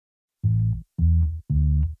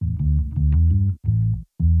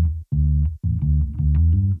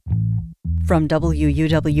From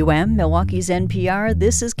WUWM, Milwaukee's NPR,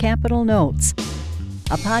 this is Capitol Notes,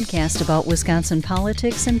 a podcast about Wisconsin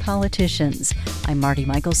politics and politicians. I'm Marty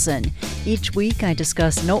Michelson. Each week I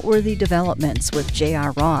discuss noteworthy developments with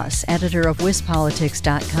J.R. Ross, editor of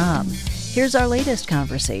WisPolitics.com. Here's our latest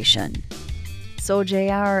conversation. So,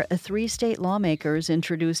 J.R., 3 state lawmakers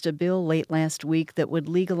introduced a bill late last week that would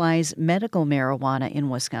legalize medical marijuana in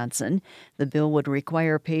Wisconsin. The bill would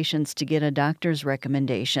require patients to get a doctor's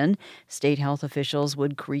recommendation. State health officials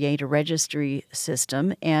would create a registry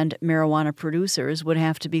system, and marijuana producers would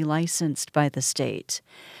have to be licensed by the state.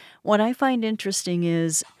 What I find interesting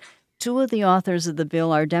is 2 of the authors of the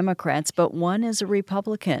bill are Democrats, but one is a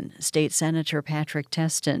Republican, State Senator Patrick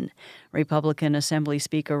Testin. Republican Assembly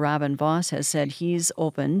Speaker Robin Vos has said he's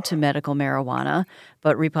open to medical marijuana,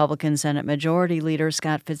 but Republican Senate Majority Leader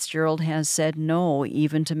Scott Fitzgerald has said no,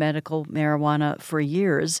 even to medical marijuana for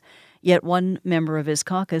years, yet one member of his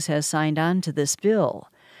caucus has signed on to this bill.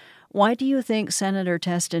 Why do you think Senator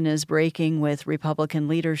Testin is breaking with Republican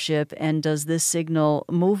leadership, and does this signal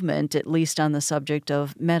movement, at least on the subject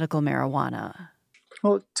of medical marijuana?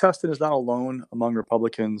 Well, Testin is not alone among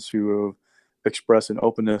Republicans who have expressed an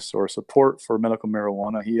openness or support for medical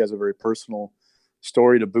marijuana. He has a very personal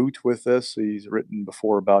story to boot with this. He's written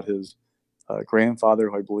before about his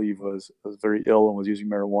grandfather, who I believe was very ill and was using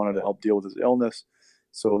marijuana to help deal with his illness.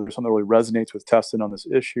 So there's something that really resonates with Testin on this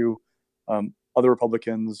issue. Other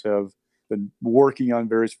Republicans have been working on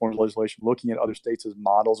various forms of legislation, looking at other states as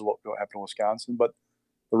models of what will happen in Wisconsin. But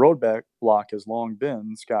the roadblock has long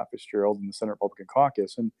been Scott Fitzgerald and the Senate Republican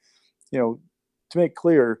caucus. And, to make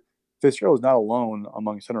clear, Fitzgerald is not alone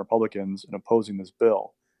among Senate Republicans in opposing this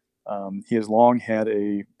bill. He has long had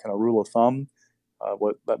a kind of rule of thumb,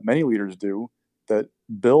 what many leaders do, that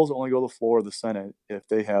bills only go to the floor of the Senate if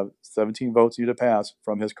they have 17 votes needed to pass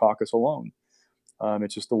from his caucus alone.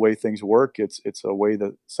 It's just the way things work. It's a way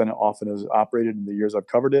that Senate often has operated in the years I've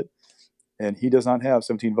covered it. And he does not have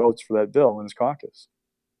 17 votes for that bill in his caucus.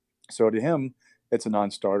 So to him, it's a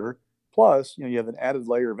non-starter. Plus, you have an added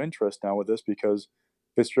layer of interest now with this because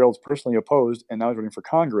Fitzgerald's personally opposed and now he's running for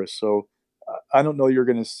Congress. So I don't know you're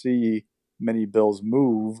going to see many bills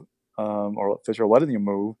move or Fitzgerald letting them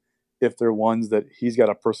move if they're ones that he's got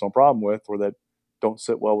a personal problem with or that don't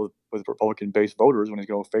sit well with Republican-based voters when he's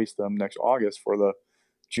going to face them next August for the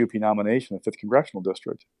GOP nomination in the 5th Congressional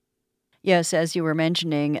District. Yes, as you were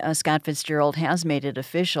mentioning, Scott Fitzgerald has made it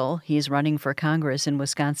official. He's running for Congress in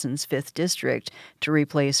Wisconsin's 5th District to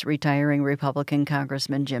replace retiring Republican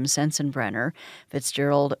Congressman Jim Sensenbrenner.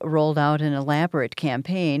 Fitzgerald rolled out an elaborate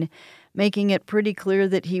campaign, making it pretty clear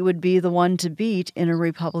that he would be the one to beat in a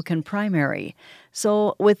Republican primary.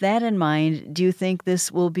 So with that in mind, do you think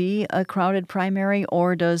this will be a crowded primary,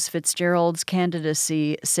 or does Fitzgerald's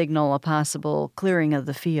candidacy signal a possible clearing of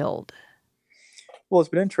the field? Well, it's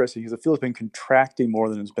been interesting because the field has been contracting more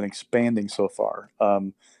than it's been expanding so far.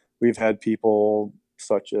 We've had people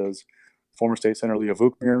such as former State Senator Leo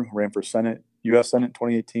Vukmir, who ran for Senate, U.S. Senate in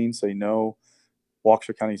 2018, say no.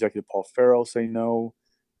 Waukesha County Executive Paul Farrow say no.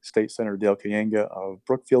 State Senator Dale Kayanga of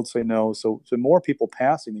Brookfield say no. So more people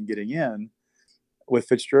passing than getting in. With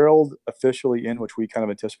Fitzgerald officially in, which we kind of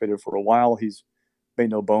anticipated for a while, he's made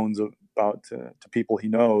no bones about to people he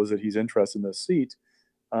knows that he's interested in this seat.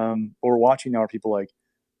 What we're watching now are people like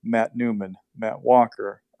Matt Newman, Matt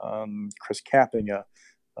Walker, Chris Kappinga,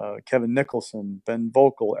 Kevin Nicholson, Ben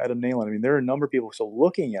Vogel, Adam Nalen. I mean, there are a number of people still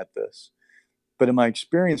looking at this. But in my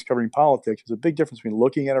experience covering politics, there's a big difference between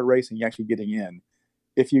looking at a race and you actually getting in.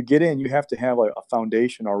 If you get in, you have to have a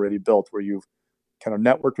foundation already built where you've kind of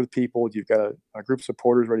networked with people. You've got a group of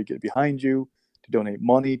supporters ready to get behind you, to donate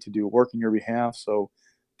money, to do work on your behalf. So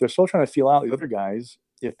they're still trying to feel out the other guys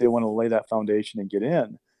if they want to lay that foundation and get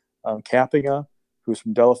in. Kappinga, who's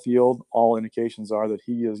from Delafield, all indications are that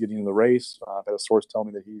he is getting in the race. I've had a source tell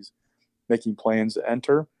me that he's making plans to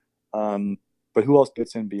enter. But who else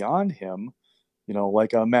gets in beyond him?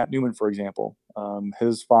 Like Matt Newman, for example.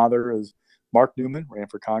 His father is Mark Newman, ran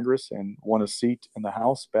for Congress and won a seat in the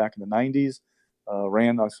House back in the 90s,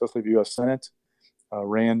 ran successfully for the U.S. Senate,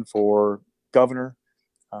 ran for governor.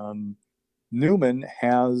 Newman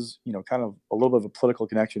has, kind of a little bit of a political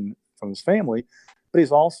connection from his family, but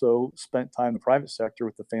he's also spent time in the private sector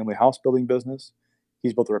with the family house building business.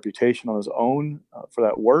 He's built a reputation on his own for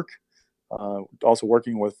that work, also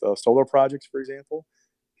working with solar projects, for example.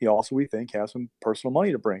 He also, we think, has some personal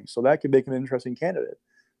money to bring. So that could make him an interesting candidate.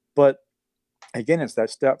 But again, it's that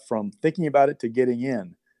step from thinking about it to getting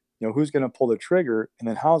in. Who's going to pull the trigger, and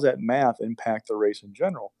then how does that math impact the race in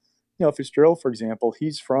general? Fitzgerald, for example,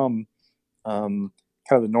 he's from kind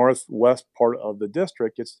of the northwest part of the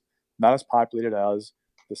district. It's not as populated as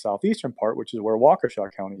the southeastern part, which is where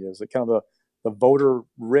Waukesha County is, kind of the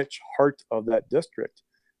voter-rich heart of that district.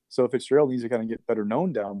 So Fitzgerald needs to kind of get better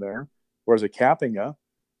known down there, whereas at Cappinga,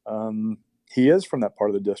 he is from that part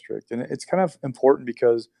of the district. And it's kind of important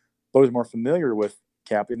because those more familiar with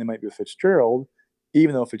Cappinga, they might be with Fitzgerald,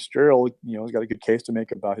 even though Fitzgerald, has got a good case to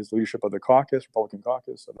make about his leadership of the caucus, Republican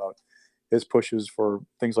caucus, about his pushes for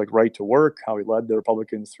things like right to work, how he led the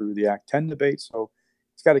Republicans through the Act 10 debate. So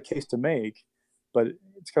he's got a case to make, but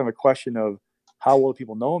it's kind of a question of how will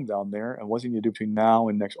people know him down there, and what's he going to do between now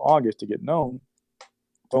and next August to get known.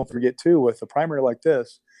 Don't forget, too, with a primary like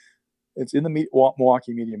this, it's in the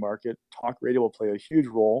Milwaukee media market. Talk radio will play a huge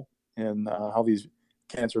role in how these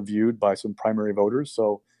candidates are viewed by some primary voters.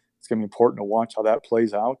 So it's going to be important to watch how that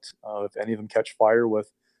plays out, if any of them catch fire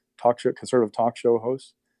with conservative talk show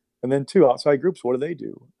hosts. And then, too, outside groups, what do they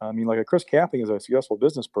do? I mean, like a Chris Capping is a successful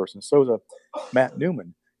business person. So is a Matt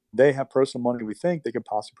Newman. They have personal money we think they could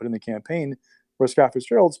possibly put in the campaign, where Scott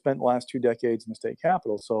Fitzgerald spent the last 2 decades in the state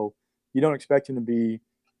capitol. So you don't expect him to be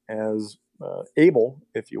as able,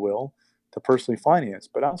 if you will, to personally finance.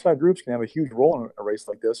 But outside groups can have a huge role in a race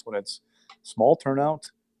like this when it's small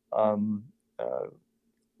turnout,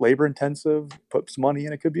 labor intensive, put some money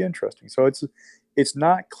in. It could be interesting. So it's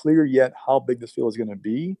not clear yet how big this field is going to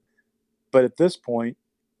be. But at this point,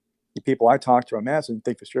 the people I talked to on Madison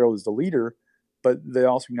think Fitzgerald is the leader, but they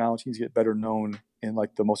also acknowledge he needs to get better known in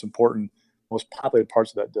like the most important, most populated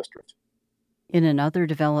parts of that district. In another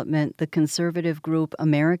development, the conservative group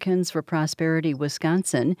Americans for Prosperity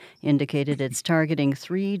Wisconsin indicated it's targeting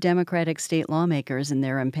 3 Democratic state lawmakers in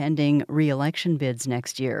their impending re-election bids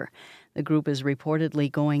next year. The group is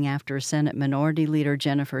reportedly going after Senate Minority Leader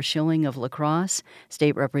Jennifer Schilling of La Crosse,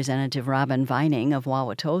 State Representative Robin Vining of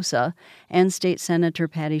Wauwatosa, and State Senator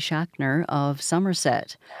Patty Schachner of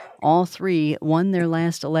Somerset. All 3 won their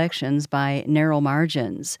last elections by narrow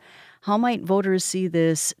margins. How might voters see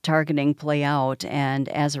this targeting play out, and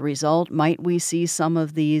as a result, might we see some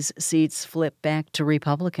of these seats flip back to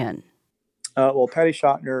Republican? Well, Patty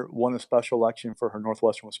Schachner won a special election for her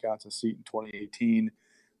Northwestern Wisconsin seat in 2018.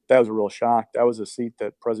 That was a real shock. That was a seat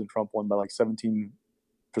that President Trump won by like 17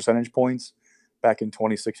 percentage points back in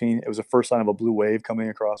 2016. It was the first sign of a blue wave coming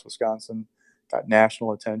across Wisconsin, got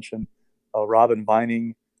national attention. Robin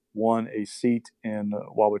Vining won a seat in the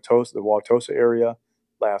Wauwatosa area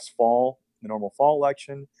last fall, the normal fall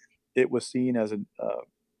election. It was seen as a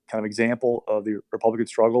kind of example of the Republican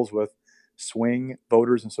struggles with swing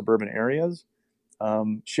voters in suburban areas.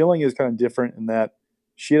 Schilling is kind of different in that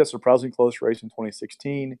she had a surprisingly close race in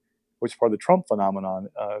 2016, which is part of the Trump phenomenon.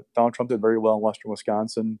 Donald Trump did very well in Western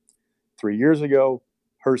Wisconsin 3 years ago.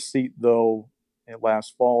 Her seat, though,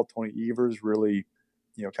 last fall, Tony Evers really,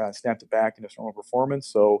 kind of snapped it back into normal performance.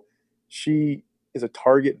 So she is a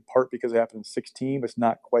target in part because it happened in 16, but it's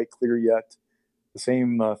not quite clear yet. The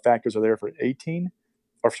same factors are there for 18,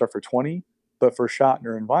 or for 20. But for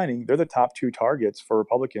Schachner and Vining, they're the top 2 targets for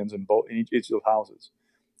Republicans in each of those houses.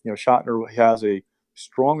 Schachner has a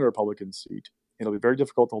stronger Republican seat. It'll be very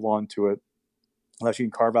difficult to hold on to it unless you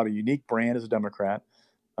can carve out a unique brand as a Democrat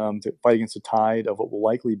to fight against the tide of what will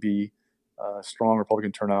likely be a strong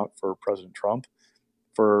Republican turnout for President Trump.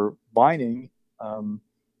 For Vining,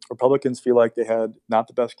 Republicans feel like they had not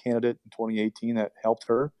the best candidate in 2018 that helped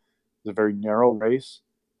her. It was a very narrow race.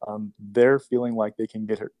 They're feeling like they can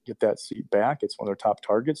get that seat back. It's one of their top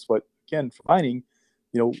targets. But again, for Vining,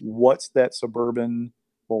 what's that suburban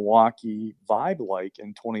Milwaukee vibe like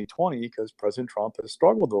in 2020? Because President Trump has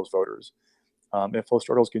struggled with those voters. If those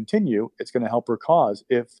struggles continue, it's going to help her cause.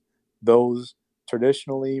 If those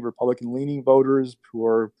traditionally Republican-leaning voters who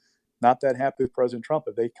are not that happy with President Trump,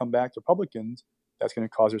 if they come back to Republicans, that's going to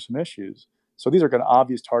cause her some issues. So these are kind of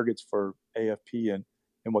obvious targets for AFP and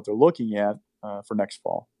what they're looking at for next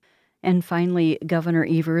fall. And finally, Governor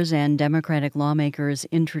Evers and Democratic lawmakers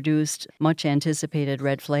introduced much-anticipated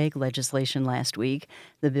red flag legislation last week.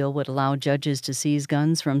 The bill would allow judges to seize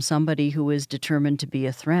guns from somebody who is determined to be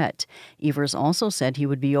a threat. Evers also said he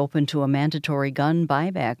would be open to a mandatory gun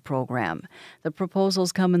buyback program. The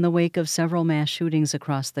proposals come in the wake of several mass shootings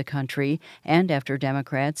across the country and after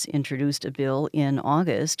Democrats introduced a bill in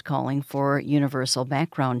August calling for universal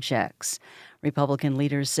background checks. Republican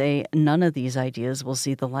leaders say none of these ideas will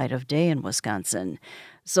see the light of day in Wisconsin.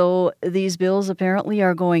 So these bills apparently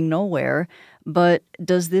are going nowhere, but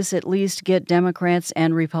does this at least get Democrats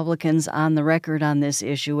and Republicans on the record on this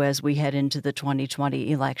issue as we head into the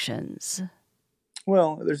 2020 elections?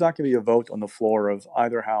 Well, there's not going to be a vote on the floor of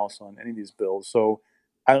either house on any of these bills. So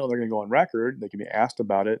I don't know if they're going to go on record. They can be asked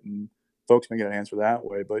about it, and folks may get an answer that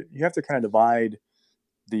way. But you have to kind of divide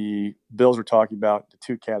the bills we're talking about into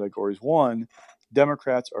 2 categories. One,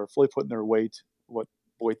 Democrats are fully putting their weight, what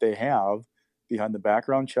weight they have, behind the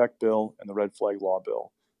background check bill and the red flag law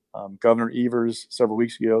bill. Governor Evers several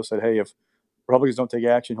weeks ago said, hey, if Republicans don't take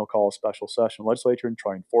action, he'll call a special session legislature and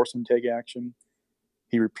try and force them to take action.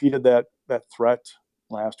 He repeated that threat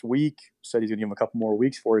last week, said he's going to give him a couple more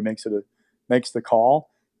weeks before he makes the call.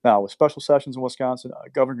 Now, with special sessions in Wisconsin, a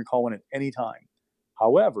governor can call one at any time.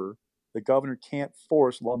 However, the governor can't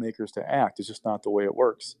force lawmakers to act. It's just not the way it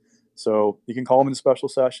works. So you can call them in a special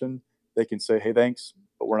session. They can say, hey, thanks,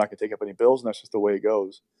 but we're not going to take up any bills, and that's just the way it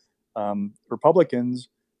goes. Republicans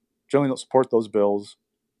generally don't support those bills,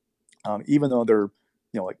 even though they're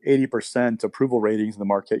like 80% approval ratings in the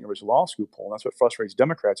Marquette University Law School poll. And that's what frustrates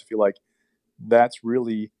Democrats. I feel like that's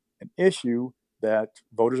really an issue that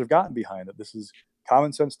voters have gotten behind. That this is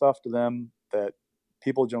common sense stuff to them that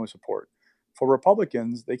people generally support. For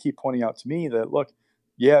Republicans, they keep pointing out to me that, look,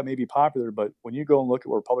 yeah, it may be popular, but when you go and look at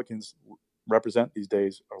what Republicans represent these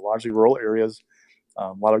days are largely rural areas,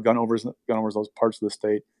 a lot of gun owners those parts of the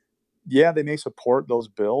state. Yeah, they may support those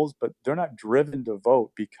bills, but they're not driven to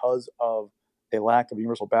vote because of a lack of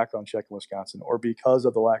universal background check in Wisconsin or because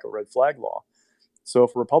of the lack of red flag law. So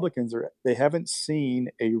for Republicans, they haven't seen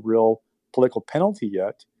a real political penalty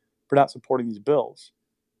yet for not supporting these bills.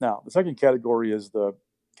 Now, the second category is the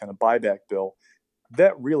kind of buyback bill.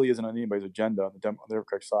 That really isn't on anybody's agenda on the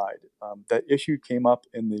Democratic side. That issue came up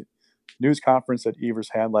in the news conference that Evers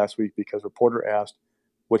had last week because a reporter asked,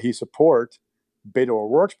 would he support Beto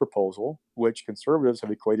O'Rourke's proposal, which conservatives have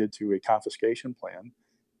equated to a confiscation plan?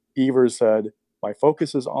 Evers said, my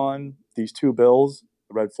focus is on these two bills,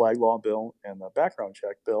 the red flag law bill and the background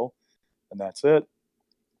check bill, and that's it,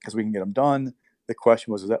 because we can get them done. The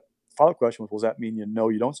question was, follow-up question was, that mean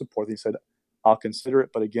you don't support it? He said, I'll consider it,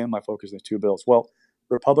 but again, my focus is on the two bills. Well,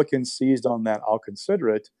 Republicans seized on that I'll consider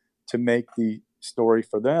it to make the story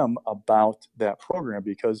for them about that program,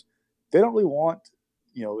 because they don't really want,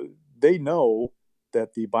 they know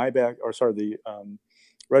that the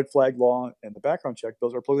red flag law and the background check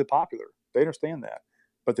bills are politically popular. They understand that.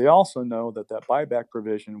 But they also know that buyback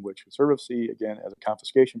provision, which conservatives see, again, as a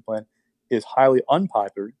confiscation plan, is highly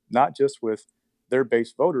unpopular, not just with their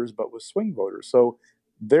base voters, but with swing voters. So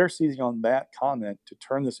they're seizing on that comment to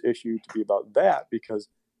turn this issue to be about that, because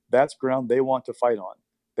that's ground they want to fight on.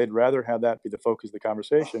 They'd rather have that be the focus of the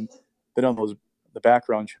conversation than on the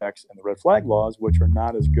background checks and the red flag laws, which are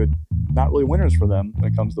not as good, not really winners for them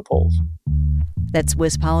when it comes to the polls. That's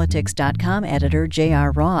WisPolitics.com editor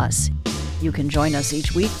J.R. Ross. You can join us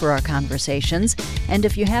each week for our conversations, and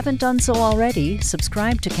if you haven't done so already,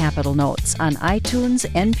 subscribe to Capital Notes on iTunes,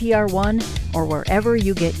 NPR One, or wherever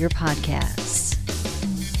you get your podcasts.